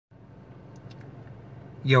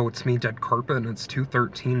Yo, it's me, Deadcarpet, and it's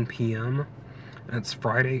 2:13 p.m. and it's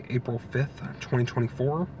Friday, April 5th,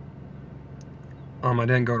 2024. I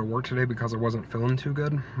didn't go to work today because I wasn't feeling too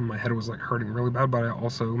good. My head was like hurting really bad, but I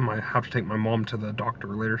also might have to take my mom to the doctor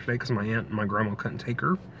later today because my aunt and my grandma couldn't take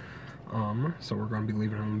her. So we're gonna be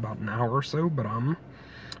leaving in about an hour or so, but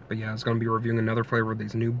yeah, I was gonna be reviewing another flavor of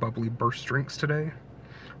these new Bubbly Burst drinks today.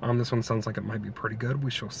 This one sounds like it might be pretty good.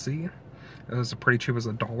 We shall see. It was pretty cheap as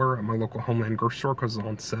 $1 at my local Homeland grocery store because it's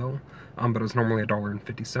on sale. But it was normally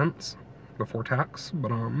 $1.50 before tax.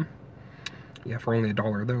 But yeah, for only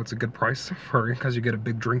 $1 though, it's a good price for because you get a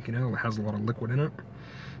big drink. You know, it has a lot of liquid in it.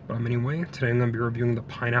 But anyway, today I'm gonna be reviewing the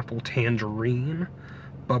Pineapple Tangerine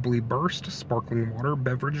Bubly Burst sparkling water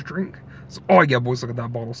beverage drink. So, oh yeah, boys, look at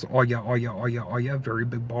that bottle. So, oh yeah, oh yeah, oh yeah, oh yeah, very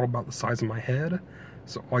big bottle, about the size of my head.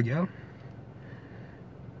 So, oh yeah.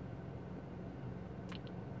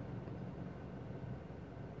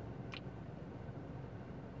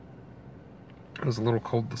 It was a little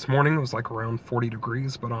cold this morning. It was like around 40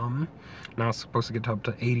 degrees, but now it's supposed to get up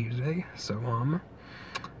to 80 today. So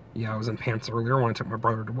yeah, I was in pants earlier when I took my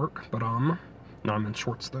brother to work, but now I'm in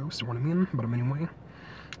shorts though, so what I mean. But anyway,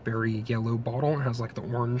 very yellow bottle. It has like the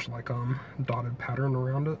orange like dotted pattern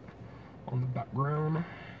around it on the background. It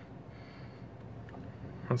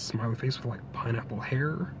has a smiley face with like pineapple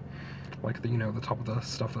hair, like the, you know, the top of the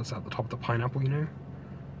stuff that's at the top of the pineapple, you know.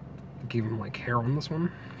 They gave him like hair on this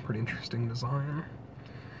one. Pretty interesting design.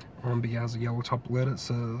 But yeah, it has a yellow top lid. It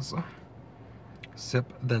says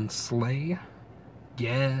sip then slay.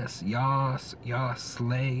 Yes, yas, yas,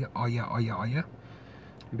 slay. Oh yeah, oh yeah, oh yeah.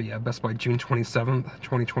 But yeah, best by June 27th,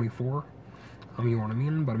 2024. You know what I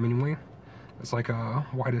mean? But anyway, it's like a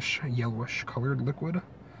whitish, yellowish colored liquid.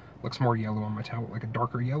 Looks more yellow on my tablet, like a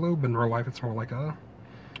darker yellow, but in real life it's more like a,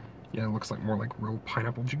 yeah, it looks like more like real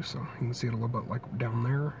pineapple juice. So you can see it a little bit like down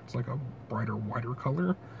there. It's like a brighter, whiter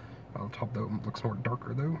color. On top though, it looks more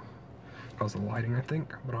darker though, because of the lighting, I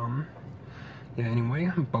think. But yeah, anyway,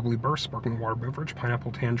 Bubbly Burst sparkling water beverage,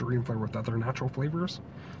 pineapple tangerine flavor with other natural flavors.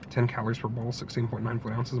 10 calories per bottle, 16.9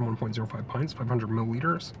 fluid ounces, 1.05 pints, 500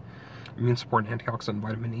 milliliters. Immune support and antioxidant,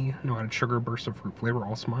 vitamin E, no added sugar, burst of fruit flavor,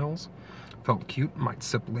 all smiles. Felt cute, might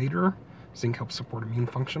sip later. Zinc helps support immune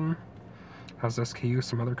function. Has SKU,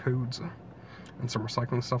 some other codes, and some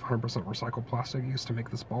recycling stuff. 100% recycled plastic used to make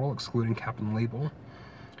this bottle, excluding cap and label.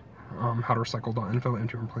 How to recycle.info,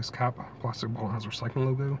 empty and replace cap. Plastic bottle has recycling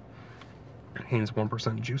logo. Contains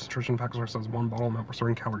 1% juice. Nutrition facts says 1 bottle, amount per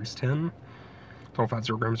serving, calories 10. Total fat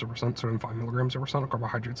 0 grams per percent, sodium 5 milligrams per percent.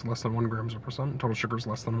 Carbohydrates less than 1 grams per percent. Total sugars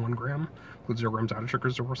less than 1 gram. Includes 0 grams added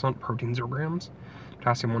sugars 0%. Protein 0 grams.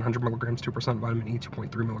 Potassium 100 milligrams 2%. Vitamin E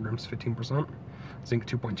 2.3 milligrams 15%. Zinc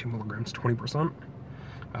 2.2 milligrams 20%.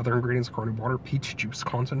 Other ingredients: carbonated water, peach juice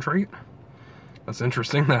concentrate. That's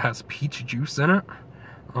interesting. That has peach juice in it.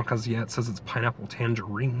 Because yeah, it says it's pineapple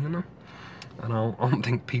tangerine. And I don't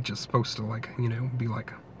think peach is supposed to, like, you know, be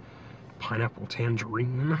like pineapple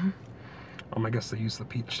tangerine. I guess they use the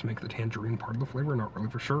peach to make the tangerine part of the flavor, not really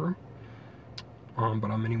for sure.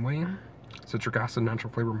 But anyway, citric acid,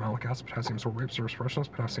 natural flavor, malic acid, potassium sorbate preserves freshness,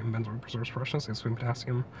 potassium benzoate preserves freshness, aspartame,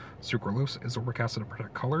 potassium, sucralose, ascorbic acid to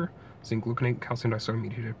protect color, zinc gluconate, calcium disodium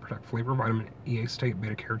mediated to protect flavor, vitamin E acetate,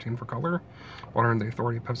 beta carotene for color. Water and the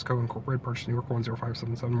authority of PepsiCo Incorporated, purchase New York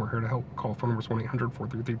 10577. We're here to help. Call phone numbers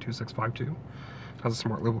 1-800-433-2652. Has a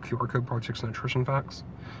smart label QR code, probably checks nutrition facts.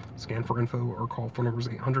 Scan for info or call phone numbers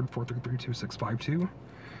 800-433-2652.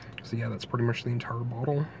 So yeah, that's pretty much the entire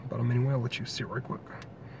bottle. But anyway, I'll let you see it right quick.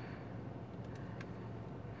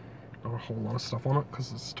 Not a whole lot of stuff on it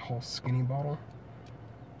because it's a tall, skinny bottle.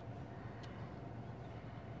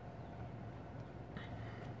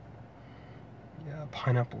 Yeah,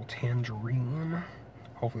 pineapple tangerine.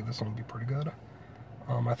 Hopefully this one will be pretty good.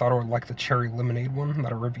 I thought I would like the cherry lemonade one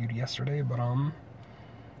that I reviewed yesterday, but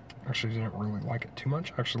actually didn't really like it too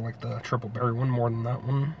much. I actually like the triple berry one more than that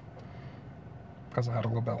one, because I had a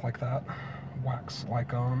little bit like that wax,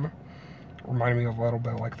 like reminded me of a little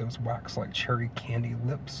bit like those wax like cherry candy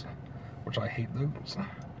lips, which I hate those.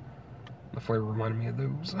 The flavor reminded me of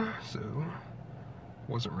those, so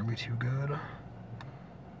wasn't really too good.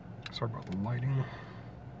 Sorry about the lighting.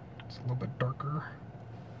 It's a little bit darker.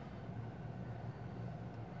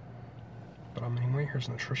 But anyway, here's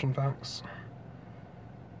nutrition facts.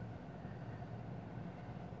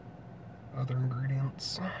 Other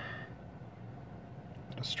ingredients.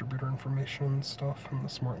 Distributor information and stuff, and the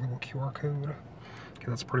smart label QR code. Okay,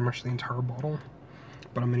 that's pretty much the entire bottle.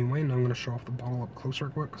 But anyway, now I'm going to show off the bottle up closer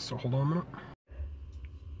quick, so hold on a minute.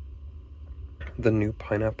 The new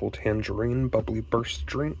Pineapple Tangerine Bubly Burst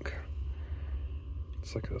drink.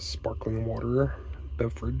 It's like a sparkling water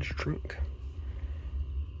beverage drink.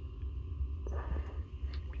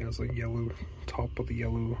 It has a yellow top with a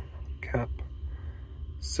yellow cap.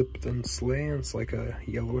 Sip then Slay, it's like a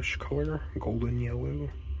yellowish color, golden yellow.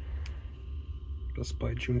 Just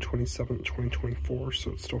by June 27th, 2024, so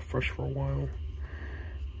it's still fresh for a while.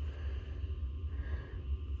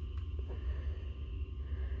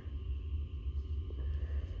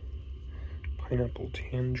 Pineapple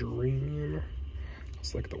Tangerine.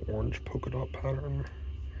 It's like the orange polka dot pattern.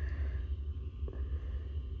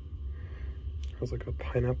 Has like a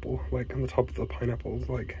pineapple, like on the top of the pineapple is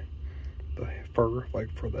like the fur,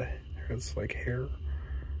 like for the, it's like hair.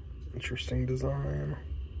 Interesting design.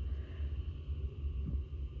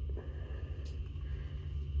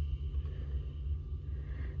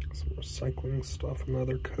 Some recycling stuff and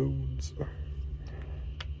other codes. I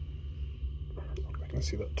don't know if I can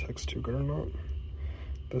see that text too good or not.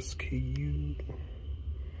 This KU.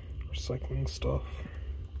 Recycling stuff.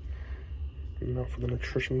 And now for the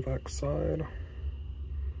nutrition fact side.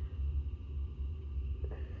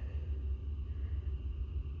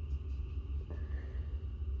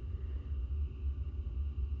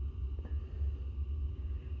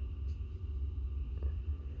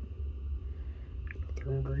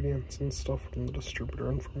 Other ingredients and stuff from the distributor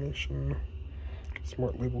information.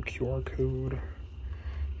 Smart label QR code.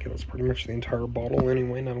 Okay, that's pretty much the entire bottle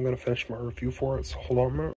anyway. Now I'm going to finish my review for it, so hold on a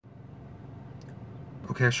minute.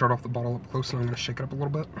 Okay, I showed off the bottle up close and I'm going to shake it up a little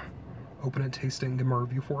bit. Open it, taste it, and give my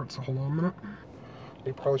review for it, so hold on a minute.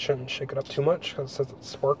 You probably shouldn't shake it up too much because it says it's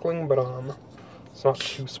sparkling, but it's not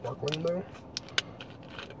too sparkling though.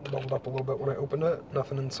 It bubbled up a little bit when I opened it.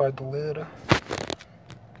 Nothing inside the lid.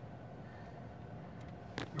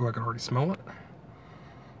 Ooh, I can already smell it.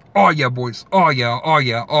 Oh yeah, boys. Oh yeah, oh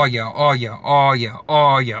yeah, oh yeah, oh yeah, oh yeah,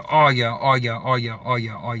 oh yeah, oh yeah, oh yeah, oh yeah, oh yeah,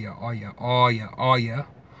 oh yeah, oh yeah, oh yeah, oh yeah.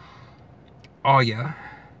 Oh yeah.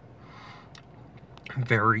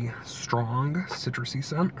 Very strong citrusy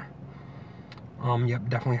scent. Yep,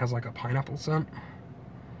 definitely has like a pineapple scent.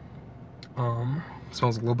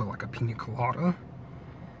 Smells a little bit like a pina colada.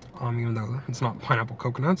 Even though it's not pineapple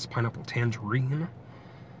coconut, it's pineapple tangerine.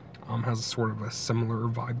 Has sort of a similar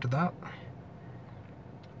vibe to that.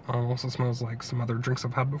 Also smells like some other drinks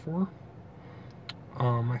I've had before.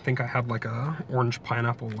 I think I had like a orange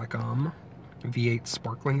pineapple, like V8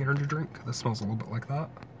 sparkling energy drink. This smells a little bit like that.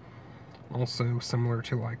 Also similar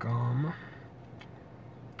to like yeah,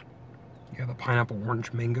 the pineapple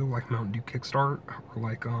orange mango, like Mountain Dew Kickstart, or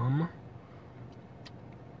like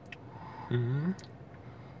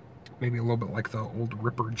maybe a little bit like the old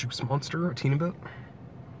Ripper Juice Monster, a teeny bit.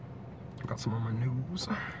 Got some on my nose.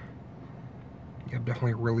 Yeah,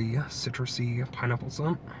 definitely a really citrusy pineapple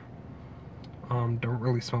scent. Don't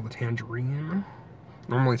really smell the tangerine.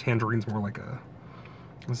 Normally tangerine's more like a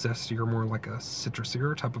zesty or more like a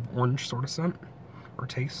citrusier type of orange sort of scent or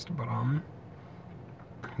taste, but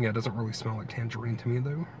yeah, it doesn't really smell like tangerine to me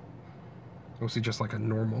though. Mostly just like a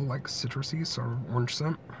normal like citrusy sort of orange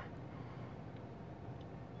scent.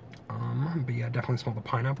 But yeah, definitely smell the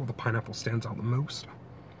pineapple. The pineapple stands out the most.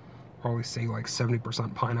 Probably say like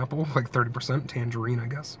 70% pineapple, like 30% tangerine, I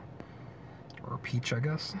guess. Or peach, I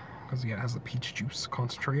guess. Because yeah, it has the peach juice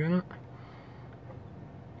concentrate in it.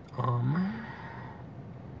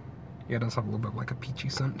 Yeah, it does have a little bit like a peachy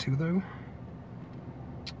scent too, though.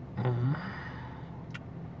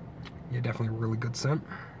 Yeah, definitely a really good scent.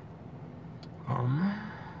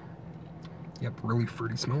 Yep, really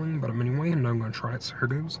fruity smelling, but anyway, and now I'm gonna try it, so here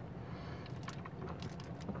goes.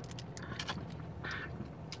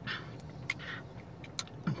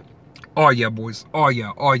 Oh yeah, boys. Oh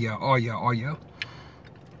yeah, oh yeah, oh yeah, oh yeah.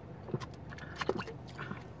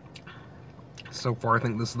 So far, I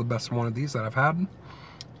think this is the best one of these that I've had.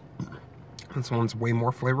 This one's way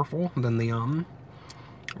more flavorful than the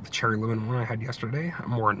cherry lemon one I had yesterday. A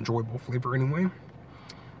more enjoyable flavor anyway.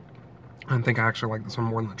 I think I actually like this one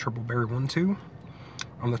more than the triple berry one too.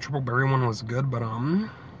 The triple berry one was good, but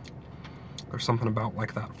there's something about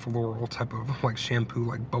like that floral type of like shampoo,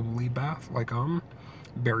 like bubbly bath, like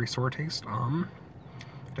berry sort of taste. I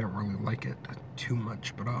didn't really like it too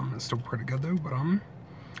much, but it's still pretty good though. But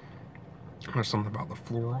there's something about the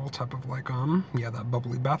floral type of like yeah, that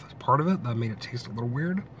bubbly bath part of it that made it taste a little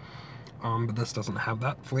weird. But this doesn't have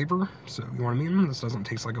that flavor, so you know what I mean? This doesn't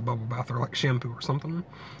taste like a bubble bath or like shampoo or something,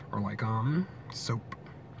 or like soap.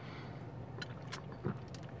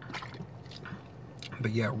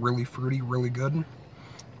 But yeah, really fruity, really good.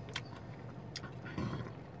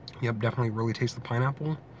 Yep, definitely really taste the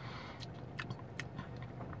pineapple.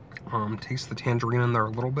 Taste the tangerine in there a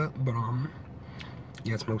little bit, but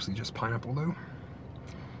yeah, it's mostly just pineapple though.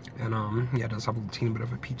 And yeah, it does have a teeny bit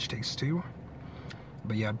of a peach taste too.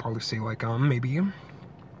 But yeah, I'd probably say like maybe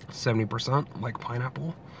 70% like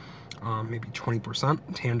pineapple, maybe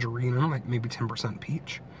 20% tangerine, and like maybe 10%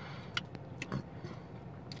 peach.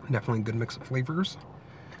 Definitely a good mix of flavors.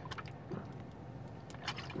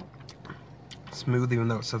 Smooth, even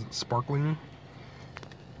though it says it's sparkling.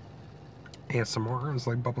 ASMR is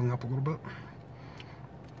like bubbling up a little bit.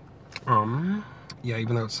 Yeah,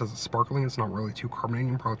 even though it says it's sparkling, it's not really too carbonated.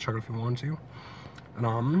 You can probably check it if you want to.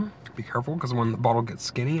 And be careful, because when the bottle gets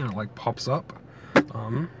skinny and it like pops up,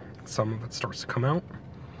 some of it starts to come out.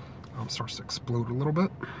 Starts to explode a little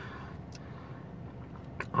bit.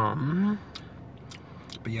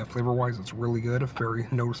 But yeah, flavor-wise, it's really good. Very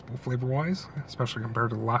noticeable flavor-wise, especially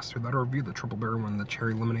compared to the last two that I reviewed, the triple berry one and the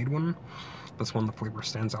cherry lemonade one. This one, the flavor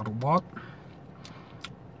stands out a lot.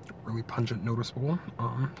 Really pungent, noticeable,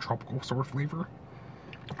 tropical sort of flavor.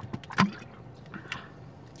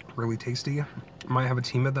 Really tasty. Might have a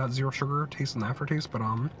team of that zero sugar taste and aftertaste, but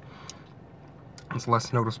it's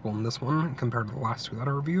less noticeable in this one compared to the last two that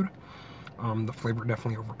I reviewed. The flavor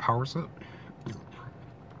definitely overpowers it.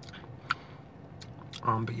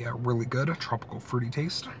 But yeah, really good tropical fruity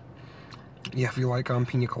taste. Yeah, if you like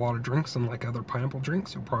pina colada drinks and like other pineapple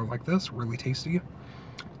drinks, you'll probably like this. Really tasty.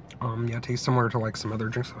 Yeah, it tastes similar to like some other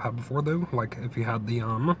drinks I've had before though. Like if you had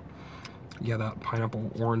the yeah, that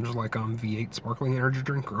pineapple orange like V8 sparkling energy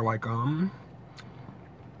drink, or like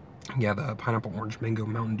yeah, the pineapple orange mango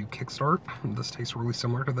Mountain Dew Kickstart. This tastes really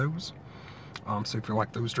similar to those. So if you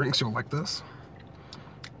like those drinks, you'll like this.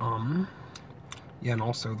 Yeah, and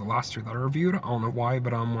also the last two that I reviewed, I don't know why,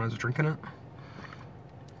 but when I was drinking it,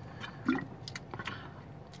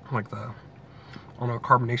 like the, I don't know,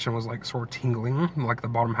 carbonation was like sort of tingling, like the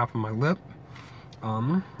bottom half of my lip.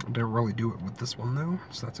 I didn't really do it with this one though,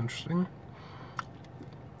 so that's interesting.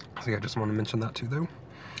 So yeah, I just want to mention that too though.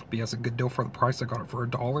 But yeah, it's a good deal for the price. I got it for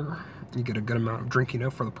 $1. You get a good amount of drink, you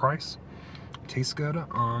know, for the price. Tastes good.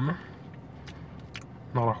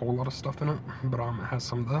 Not a whole lot of stuff in it, but it has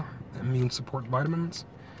some of the immune support vitamins.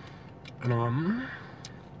 And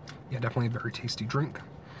yeah, definitely a very tasty drink.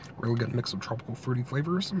 Really good mix of tropical fruity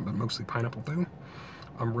flavors, but mostly pineapple though.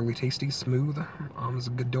 Really tasty, smooth. It's a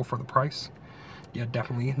good deal for the price. Yeah,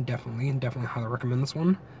 definitely highly recommend this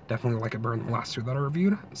one. Definitely like it better than the last two that I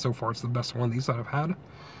reviewed. So far, it's the best one of these that I've had.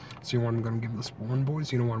 So you know what I'm going to give this one,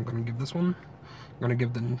 boys? You know what I'm going to give this one? I'm going to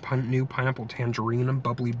give the new Pineapple Tangerine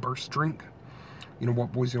Bubly Burst drink. You know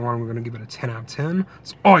what, boys? You know what? I'm going to give it a 10 out of 10.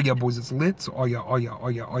 So, oh yeah, boys, it's lit. So, oh yeah.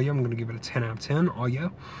 I'm going to give it a 10 out of 10. Oh yeah.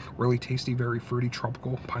 Really tasty, very fruity,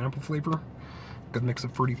 tropical pineapple flavor. Good mix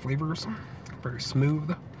of fruity flavors. Very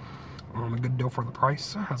smooth. A good deal for the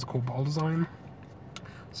price. Has a cool ball design.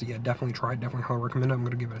 So yeah, definitely try it. Definitely highly recommend it. I'm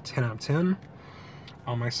going to give it a 10 out of 10.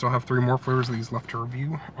 I still have 3 more flavors of these left to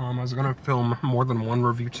review. I was going to film more than one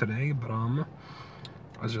review today, but I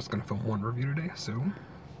was just going to film one review today, so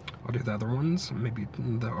I'll do the other ones maybe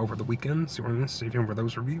over the weekend. See what I mean? Stay tuned for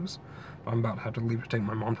those reviews. I'm about to have to leave to take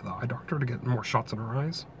my mom to the eye doctor to get more shots in her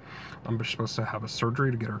eyes. But she's supposed to have a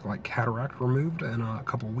surgery to get her like cataract removed in a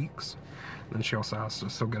couple weeks. And then she also has to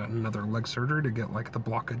still get another leg surgery to get like the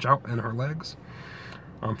blockage out in her legs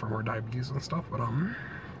from her diabetes and stuff.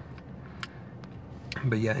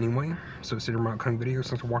 But yeah, anyway, so stay tuned for my upcoming videos.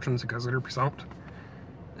 Thanks for watching. See you guys later. Peace out.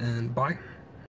 And bye.